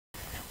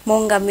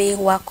Mungami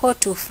wa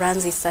Cotu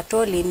Francis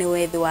Satoli ni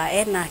wethwa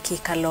ena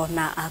Kîkalo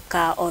na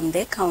aka on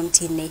the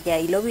county ni ya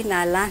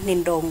ilowinala ni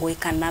ndongwe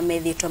kana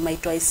methitwa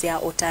maitwa isia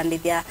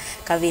utandithia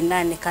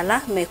kavindani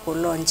kala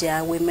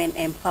mekulonja women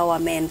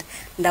empowerment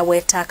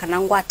ndaweta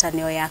kana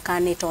ngwatanio ya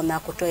kanito na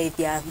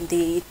kutoithia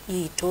nthi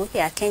itu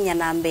ya Kenya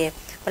nambe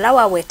wala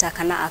waweta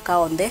kana aka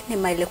on the ni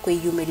maile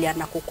kwiyumilia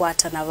na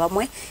kukwata na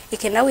vamwe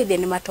ikena withie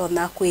ni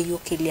matona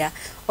kwiyukilia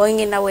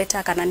oingi na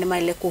weta kana ni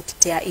maile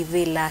kukitia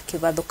ivila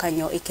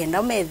kivathukanyo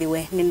ikenda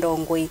methiwe ni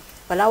ndongoi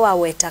wala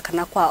waweta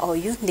kana kwa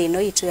oyu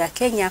ndino itu ya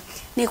Kenya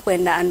ni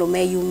kwenda andu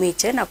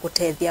meyumite na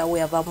kutethia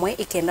wea vamwe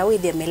ikenda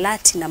withie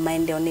milati na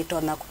maendeleo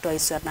nitona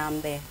kutoiswa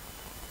nambe.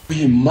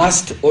 We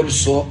must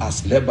also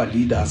as labor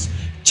leaders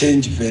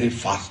change very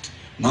fast.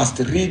 Must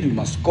read, we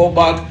must go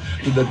back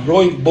to the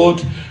drawing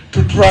board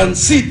to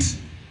transit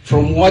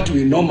from what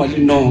we normally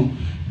know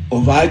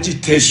of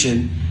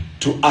agitation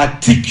to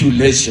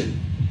articulation.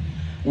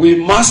 We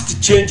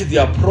must change the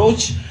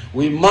approach.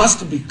 We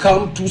must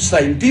become too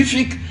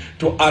scientific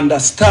to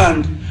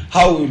understand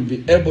how we'll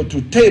be able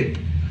to tape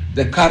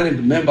the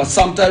current members.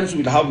 Sometimes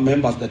we'll have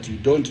members that you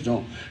don't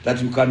know,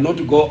 that you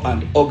cannot go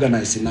and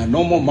organize in a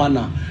normal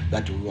manner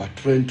that we were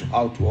trained to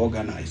how to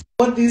organize.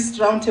 What this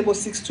roundtable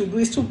seeks to do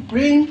is to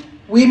bring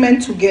women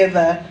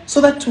together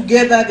so that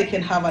together they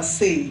can have a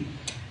say.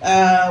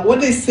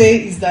 What they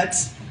say is that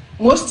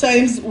most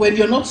times when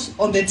you're not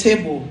on the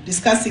table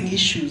discussing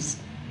issues,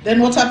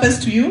 then what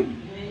happens to you?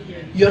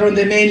 You're on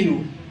the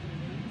menu.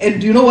 And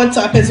do you know what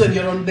happens when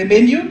you're on the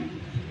menu?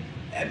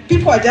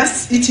 People are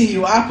just eating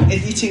you up and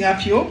eating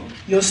up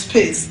your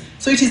space.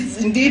 So it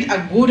is indeed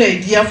a good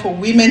idea for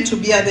women to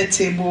be at the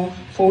table,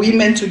 for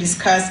women to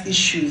discuss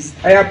issues.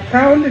 I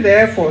applaud the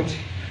effort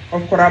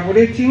of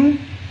collaborating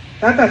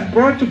that has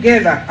brought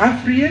together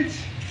affiliates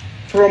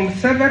from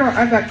several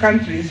other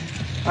countries,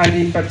 and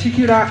in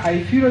particular,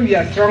 I feel we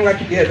are stronger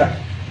together,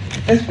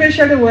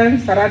 especially when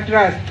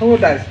Saradra has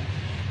told us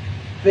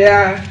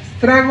their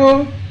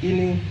struggle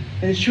in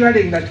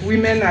ensuring that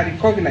women are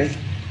recognized.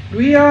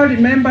 We all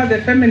remember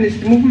the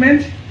feminist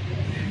movement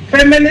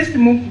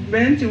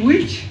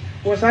which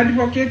was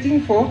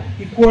advocating for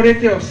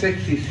equality of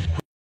sexes.